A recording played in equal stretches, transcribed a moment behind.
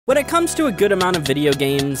When it comes to a good amount of video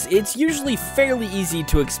games, it's usually fairly easy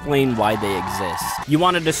to explain why they exist. You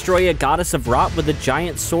want to destroy a goddess of rot with a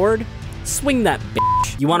giant sword? Swing that bitch.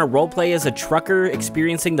 You want to roleplay as a trucker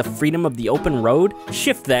experiencing the freedom of the open road?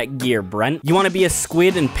 Shift that gear, Brent. You want to be a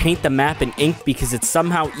squid and paint the map in ink because it's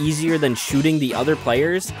somehow easier than shooting the other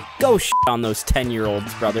players? Go shit on those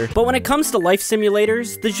 10-year-olds, brother. But when it comes to life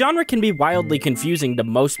simulators, the genre can be wildly confusing to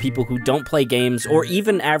most people who don't play games or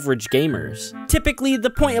even average gamers. Typically,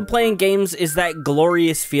 the point of playing games is that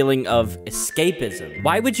glorious feeling of escapism.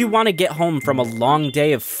 Why would you want to get home from a long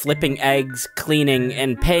day of flipping eggs, cleaning,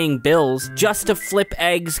 and paying bills just to flip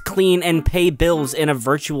eggs, clean, and pay bills in a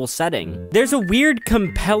virtual setting? There's a weird,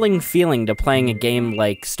 compelling feeling to playing a game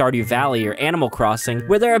like Stardew Valley or Animal Crossing,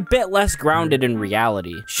 where they're a bit less grounded in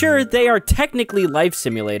reality. Sure, they are technically life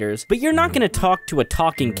simulators, but you're not gonna talk to a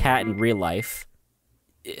talking cat in real life.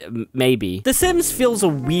 Maybe. The Sims fills a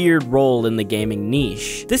weird role in the gaming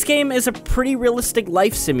niche. This game is a pretty realistic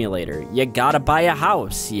life simulator. You gotta buy a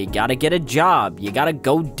house, you gotta get a job, you gotta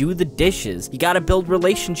go do the dishes, you gotta build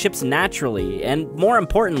relationships naturally, and more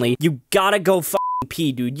importantly, you gotta go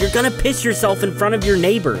pee, dude. You're gonna piss yourself in front of your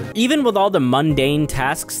neighbor. Even with all the mundane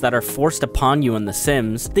tasks that are forced upon you in The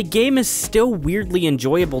Sims, the game is still weirdly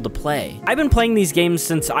enjoyable to play. I've been playing these games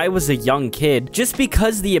since I was a young kid, just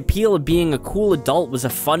because the appeal of being a cool adult was a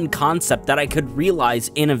fun concept that I could realize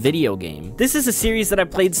in a video game. This is a series that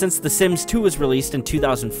I've played since The Sims 2 was released in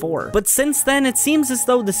 2004, but since then it seems as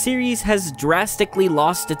though the series has drastically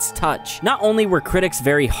lost its touch. Not only were critics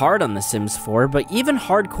very hard on The Sims 4, but even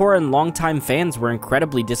hardcore and longtime fans were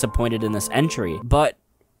incredibly disappointed in this entry. But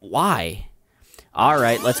why?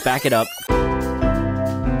 Alright, let's back it up.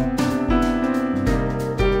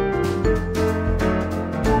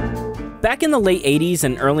 Back in the late 80s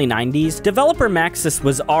and early 90s, developer Maxis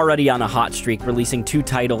was already on a hot streak, releasing 2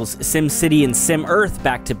 titles, SimCity and SimEarth,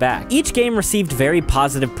 back-to-back. Each game received very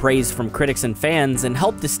positive praise from critics and fans and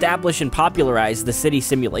helped establish and popularize the city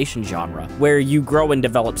simulation genre, where you grow and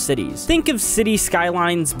develop cities. Think of City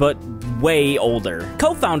Skylines, but way older.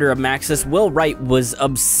 Co-founder of Maxis, Will Wright, was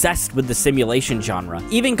obsessed with the simulation genre,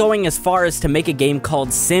 even going as far as to make a game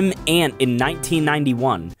called Sim Ant in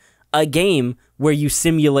 1991. A game where you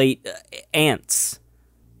simulate ants.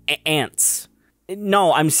 Ants.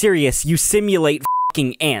 No, I'm serious. You simulate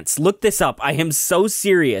ants. Look this up. I am so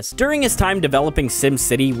serious. During his time developing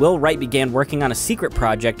SimCity, Will Wright began working on a secret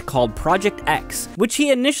project called Project X, which he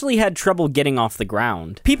initially had trouble getting off the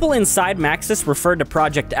ground. People inside Maxis referred to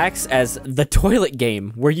Project X as the toilet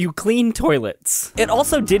game, where you clean toilets. It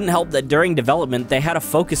also didn't help that during development, they had a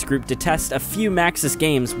focus group to test a few Maxis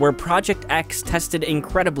games where Project X tested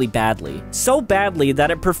incredibly badly. So badly that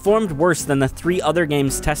it performed worse than the 3 other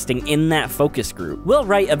games testing in that focus group. Will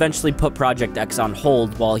Wright eventually put Project X on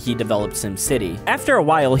hold while he developed SimCity. After a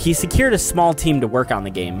while, he secured a small team to work on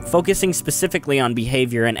the game, focusing specifically on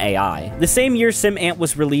behavior and AI. The same year Sim Ant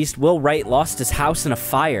was released, Will Wright lost his house in a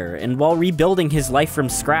fire, and while rebuilding his life from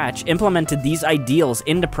scratch, implemented these ideals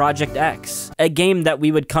into Project X, a game that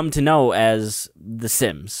we would come to know as The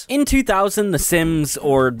Sims. In 2000, The Sims,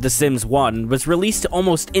 or The Sims 1, was released to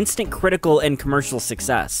almost instant critical and commercial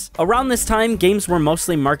success. Around this time, games were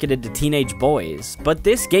mostly marketed to teenage boys, but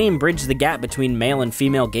this game bridged the gap between male and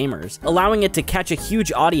female gamers, allowing it to catch a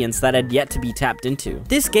huge audience that had yet to be tapped into.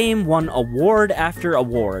 This game won award after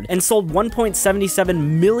award, and sold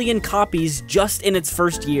 1.77 million copies just in its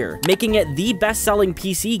first year, making it the best-selling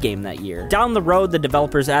PC game that year. Down the road, the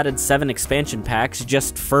developers added 7 expansion packs,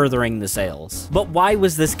 just furthering the sales. But why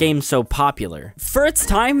was this game so popular? For its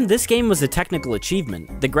time, this game was a technical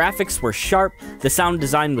achievement. The graphics were sharp, the sound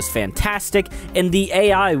design was fantastic, and the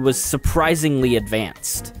AI was surprisingly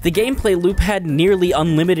advanced. The gameplay loop had nearly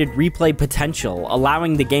unlimited replay potential,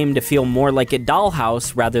 allowing the game to feel more like a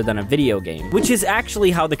dollhouse rather than a video game, which is actually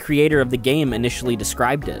how the creator of the game initially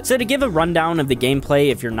described it. So to give a rundown of the gameplay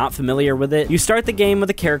if you're not familiar with it, you start the game with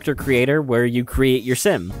a character creator where you create your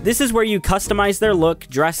sim. This is where you customize their look,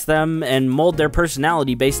 dress them, and mold their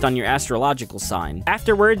personality based on your astrological sign.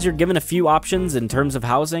 Afterwards, you're given a few options in terms of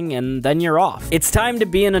housing, and then you're off. It's time to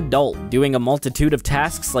be an adult, doing a multitude of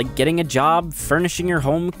tasks like getting a job, furnishing your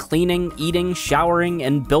home, cleaning, eating, showering,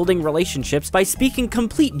 and building relationships by speaking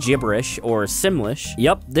complete gibberish or Simlish.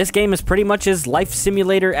 Yup, this game is pretty much as life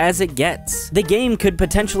simulator as it gets. The game could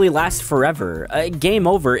potentially last forever. Game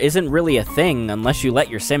over isn't really a thing unless you let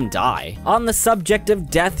your sim die. On the subject of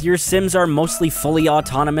death, your sims are mostly fully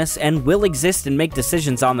autonomous and will exist and make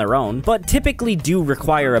decisions on their own, but typically do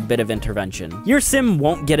require a bit of intervention. Your sim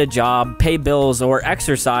won't get a job, pay bills, or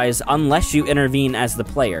exercise unless you intervene as the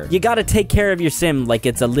player. You gotta take care of your sim like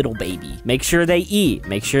it's a little baby. Make sure sure they eat,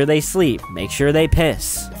 make sure they sleep, make sure they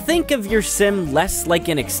piss. Think of your sim less like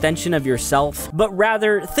an extension of yourself, but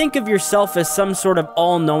rather think of yourself as some sort of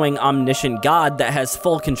all-knowing omniscient god that has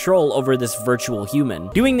full control over this virtual human.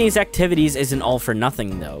 Doing these activities isn't all for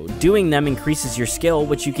nothing though. Doing them increases your skill,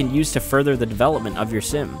 which you can use to further the development of your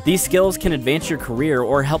sim. These skills can advance your career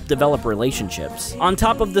or help develop relationships. On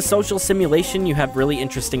top of the social simulation, you have really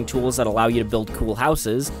interesting tools that allow you to build cool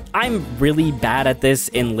houses. I'm really bad at this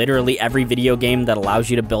in literally every video game that allows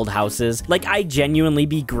you to build houses. Like, I genuinely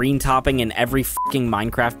be green topping in every fucking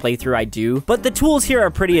Minecraft playthrough I do, but the tools here are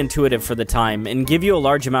pretty intuitive for the time and give you a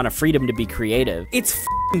large amount of freedom to be creative. It's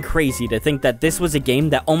crazy to think that this was a game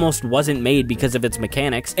that almost wasn't made because of its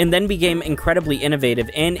mechanics, and then became incredibly innovative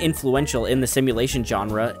and influential in the simulation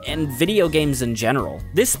genre and video games in general.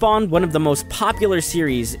 This spawned one of the most popular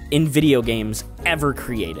series in video games ever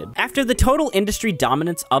created. After the total industry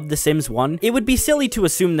dominance of The Sims 1, it would be silly to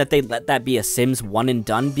assume that they'd let that be a Sims 1 and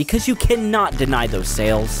done, because you cannot deny those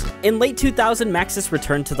sales. In late 2000, Maxis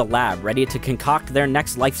returned to the lab, ready to concoct their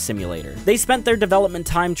next life simulator. They spent their development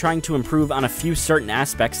time trying to improve on a few certain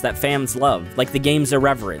aspects that fans love, like the game's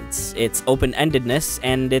irreverence, its open-endedness,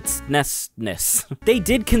 and its ness. They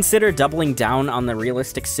did consider doubling down on the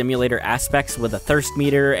realistic simulator aspects with a thirst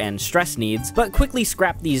meter and stress needs, but quickly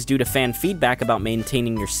scrapped these due to fan feedback about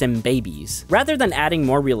maintaining your sim babies. Rather than adding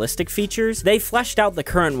more realistic features, they fleshed out the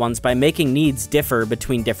current ones by making needs differ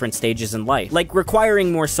between different stages in life, like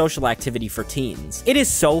requiring more social activity for teens. It is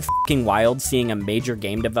so fucking wild seeing a major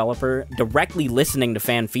game developer directly listening to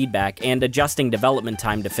fan feedback and adjusting development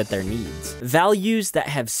time to fit their needs. Values that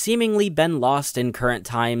have seemingly been lost in current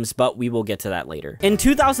times, but we will get to that later. In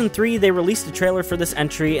 2003, they released a trailer for this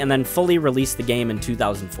entry and then fully released the game in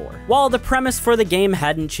 2004. While the premise for the game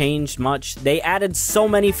hadn't changed much, they added so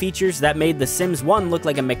many features that made The Sims 1 look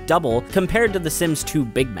like a McDouble compared to The Sims 2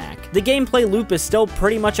 Big Mac. The gameplay loop is still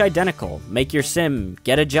pretty much identical. Make your sim,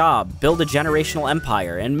 get a job, build a generational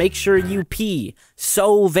empire, and make sure you pee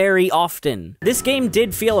so very often. This game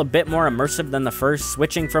did feel a bit more immersive than the first,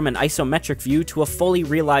 switching from an isometric view to a fully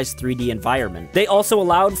realized 3D environment. They also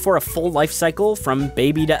allowed for a full life cycle from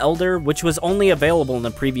baby to elder, which was only available in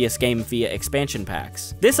the previous game via expansion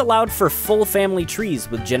packs. This allowed for full family trees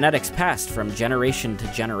with genetics passed from generation to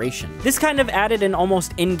generation. This kind of added an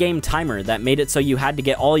almost in-game timer that made it so you had to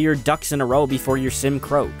get all your ducks in a row before your sim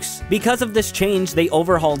croaks. Because of this change, they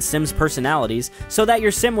overhauled Sims' personalities so that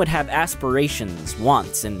your sim would have aspirations,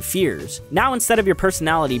 wants, and fears. Now, instead of your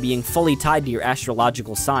personality being fully tied to your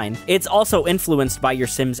astrological sign, it's also influenced by your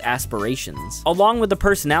sim's aspirations. Along with the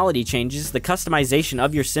personality changes, the customization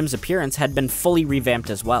of your sim's appearance had been fully revamped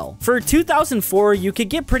as well. For 2004, you could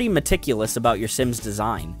get pretty meticulous about your sim's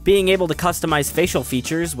design. Being able to customize facial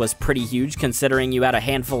features was pretty huge considering you had a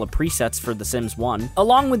handful of presets for The Sims 1.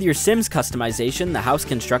 Along with your sim's customization, the house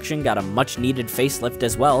construction got a much needed facelift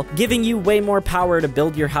as well, giving you way more power to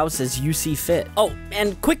build your house as you see fit. Oh,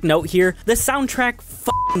 and quick note here, the soundtrack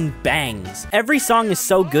f***ing bangs. Every song is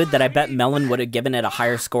so good that I bet Melon would have given it a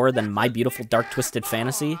higher score than My Beautiful Dark Twisted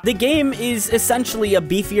Fantasy. The game is essentially a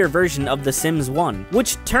beefier version of The Sims 1,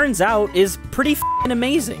 which turns out is pretty f***ing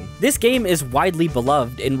amazing. This game is widely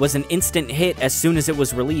beloved and was an instant hit as soon as it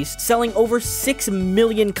was released, selling over 6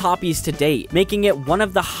 million copies to date, making it one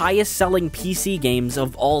of the highest selling PC games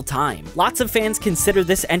of all time. Lots of fans consider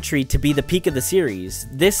this entry to be the peak of the series.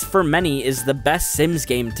 This, for many, is the best Sims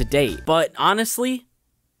game to date, but honestly,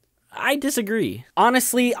 I disagree.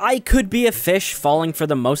 Honestly, I could be a fish falling for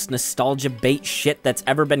the most nostalgia bait shit that's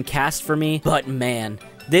ever been cast for me, but man,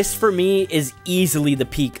 this for me is easily the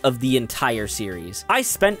peak of the entire series. I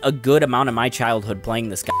spent a good amount of my childhood playing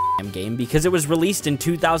this game because it was released in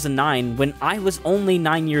 2009 when I was only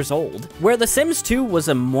 9 years old. Where The Sims 2 was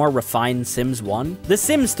a more refined Sims 1, The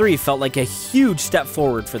Sims 3 felt like a huge step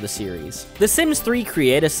forward for the series. The Sims 3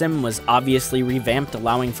 Create-A-Sim was obviously revamped,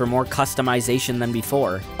 allowing for more customization than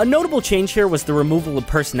before. A notable change here was the removal of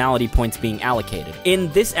personality points being allocated.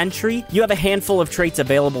 In this entry, you have a handful of traits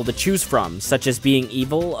available to choose from, such as being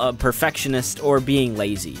evil, a perfectionist, or being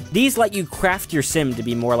lazy. These let you craft your sim to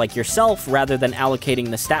be more like yourself rather than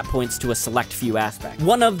allocating the stat points to a select few aspects.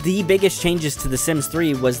 One of the biggest changes to The Sims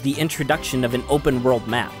 3 was the introduction of an open world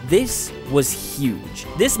map. This was huge.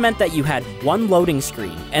 This meant that you had one loading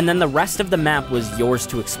screen, and then the rest of the map was yours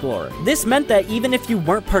to explore. This meant that even if you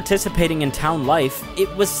weren't participating in town life,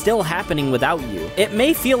 it was still happening without you. It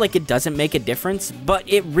may feel like it doesn't make a difference, but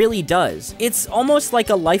it really does. It's almost like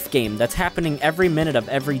a life game that's happening every minute of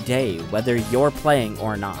every day, whether you're playing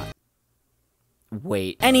or not.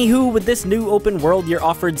 wait. Anywho, with this new open world, you're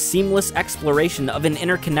offered seamless exploration of an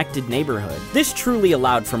interconnected neighborhood. This truly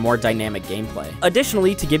allowed for more dynamic gameplay.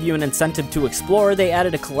 Additionally, to give you an incentive to explore, they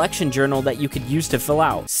added a collection journal that you could use to fill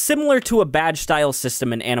out, similar to a badge-style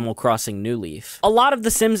system in Animal Crossing New Leaf. A lot of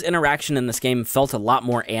the Sims interaction in this game felt a lot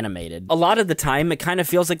more animated. A lot of the time, it kind of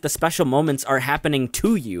feels like the special moments are happening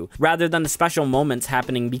to you, rather than the special moments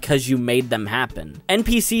happening because you made them happen.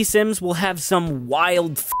 NPC Sims will have some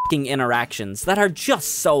wild f***ing interactions that are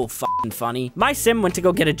just so f***ing funny. My Sim went to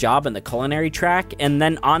go get a job in the culinary track, and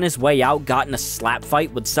then on his way out got in a slap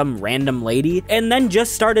fight with some random lady, and then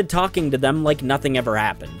just started talking to them like nothing ever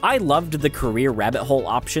happened. I loved the career rabbit hole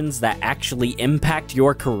options that actually impact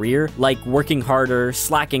your career, like working harder,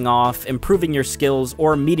 slacking off, improving your skills,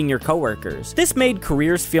 or meeting your coworkers. This made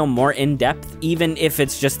careers feel more in-depth, even if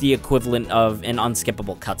it's just the equivalent of an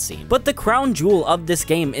unskippable cutscene. But the crown jewel of this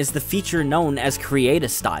game is the feature known as Create a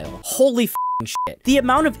Style. Holy shit. The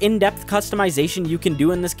amount of in-depth customization you can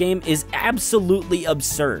do in this game is absolutely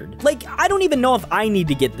absurd. Like, I don't even know if I need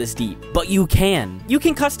to get this deep, but you can. You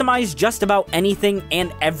can customize just about anything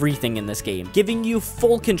and everything in this game, giving you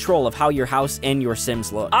full control of how your house and your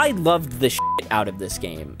Sims look. I loved the shit out of this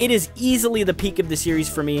game. It is easily the peak of the series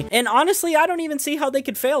for me, and honestly, I don't even see how they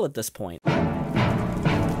could fail at this point.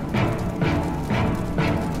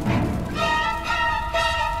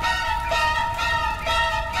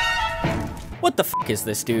 What the f is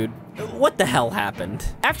this, dude? What the hell happened?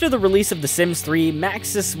 After the release of The Sims 3,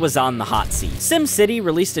 Maxis was on the hot seat. SimCity,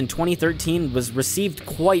 released in 2013, was received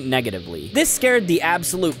quite negatively. This scared the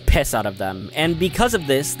absolute piss out of them, and because of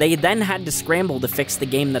this, they then had to scramble to fix the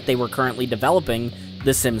game that they were currently developing,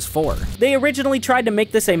 The Sims 4. They originally tried to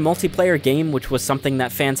make this a multiplayer game, which was something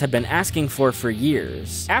that fans had been asking for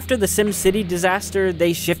years. After the SimCity disaster,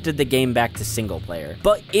 they shifted the game back to single player.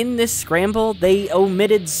 But in this scramble, they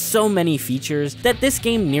omitted so many features that this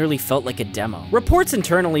game nearly felt like a demo. Reports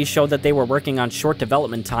internally showed that they were working on short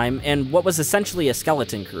development time and what was essentially a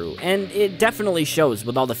skeleton crew, and it definitely shows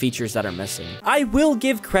with all the features that are missing. I will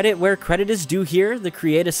give credit where credit is due here. The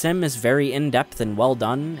Create a Sim is very in-depth and well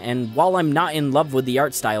done, and while I'm not in love with the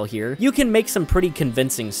art style here, you can make some pretty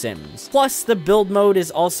convincing Sims. Plus, the build mode is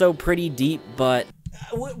also pretty deep, but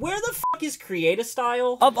where the fuck is Create a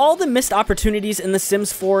Style? Of all the missed opportunities in The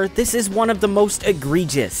Sims 4, this is one of the most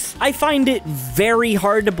egregious. I find it very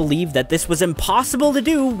hard to believe that this was impossible to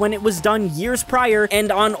do when it was done years prior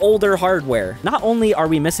and on older hardware. Not only are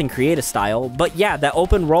we missing Create a Style, but yeah, that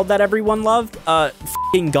open world that everyone loved,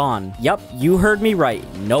 f***ing gone. Yup, you heard me right.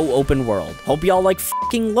 No open world. Hope y'all like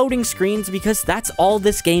f***ing loading screens because that's all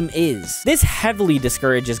this game is. This heavily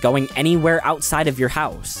discourages going anywhere outside of your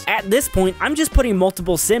house. At this point, I'm just putting multiple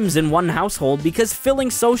Sims in one household because filling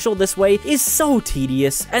social this way is so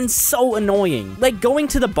tedious and so annoying. Like, going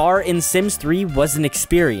to the bar in Sims 3 was an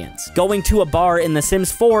experience. Going to a bar in The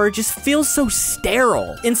Sims 4 just feels so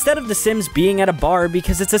sterile. Instead of the Sims being at a bar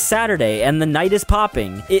because it's a Saturday and the night is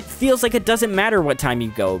popping, it feels like it doesn't matter what time you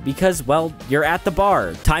go because, well, you're at the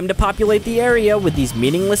bar. Time to populate the area with these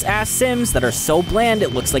meaningless ass Sims that are so bland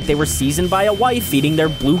it looks like they were seasoned by a wife feeding their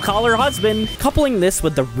blue-collar husband. Coupling this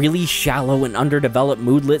with the really shallow and underdeveloped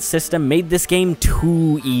moodlet system made this game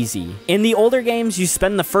too easy. In the older games, you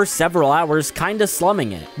spend the first several hours kinda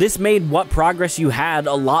slumming it. This made what progress you had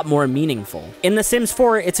a lot more meaningful. In The Sims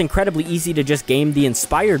 4, it's incredibly easy to just game the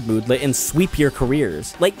inspired moodlet and sweep your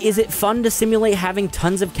careers. Like, is it fun to simulate having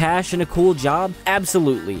tons of cash and a cool job?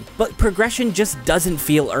 Absolutely. But progression just doesn't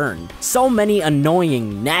feel earned. So many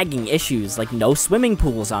annoying, nagging issues like no swimming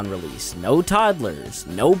pools on release, no toddlers,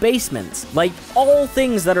 no basements, like all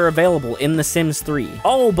things that are available in The Sims 3.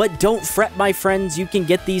 Oh, but don't fret, my friends, you can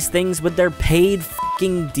get these things with their paid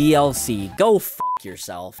f***ing DLC. Go f***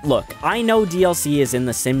 yourself. Look, I know DLC is in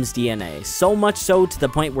The Sims DNA, so much so to the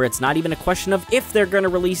point where it's not even a question of if they're gonna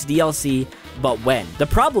release DLC, but when. The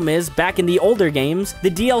problem is, back in the older games,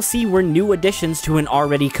 the DLC were new additions to an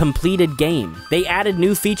already completed game. They added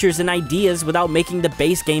new features and ideas without making the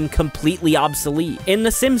base game completely obsolete. In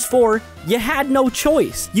The Sims 4, you had no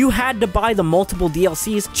choice. You had to buy the multiple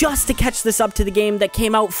DLCs just to catch this up to the game that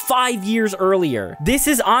came out 5 years earlier. This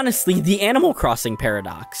is honestly the Animal Crossing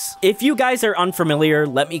paradox. If you guys are unfamiliar,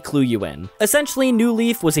 let me clue you in. Essentially, New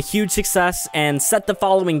Leaf was a huge success and set the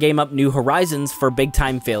following game up, New Horizons, for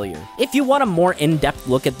big-time failure. If you want a more in-depth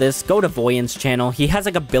look at this, go to Voyan's channel. He has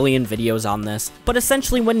like 1 billion videos on this. But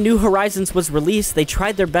essentially, when New Horizons was released, they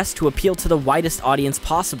tried their best to appeal to the widest audience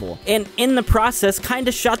possible, and in the process,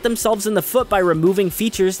 kinda shot themselves in the foot by removing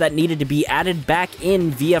features that needed to be added back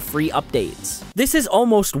in via free updates. This is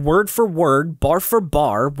almost word for word, bar for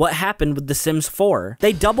bar, what happened with The Sims 4.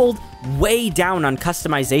 They doubled way down down on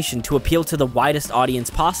customization to appeal to the widest audience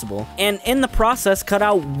possible, and in the process cut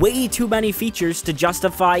out way too many features to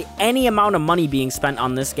justify any amount of money being spent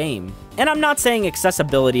on this game. And I'm not saying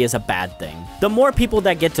accessibility is a bad thing. The more people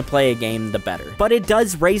that get to play a game, the better. But it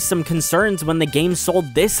does raise some concerns when the game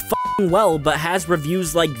sold this f***ing well but has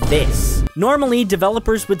reviews like this. Normally,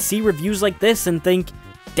 developers would see reviews like this and think,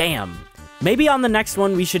 damn, maybe on the next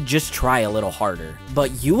one we should just try a little harder.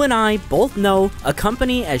 But you and I both know a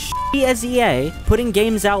company as shitty as EA putting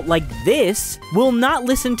games out like this will not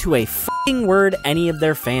listen to a f***ing word any of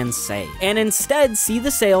their fans say, and instead see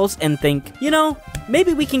the sales and think, you know,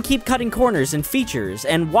 maybe we can keep cutting corners and features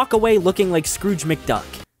and walk away looking like Scrooge McDuck.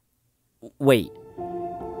 Wait,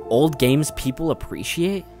 old games people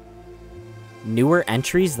appreciate? Newer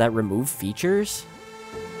entries that remove features?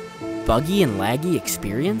 Buggy and laggy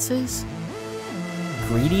experiences?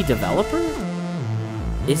 Greedy developer?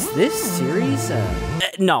 Is this series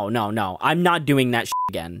No, I'm not doing that shit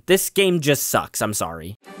again. This game just sucks, I'm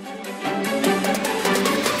sorry.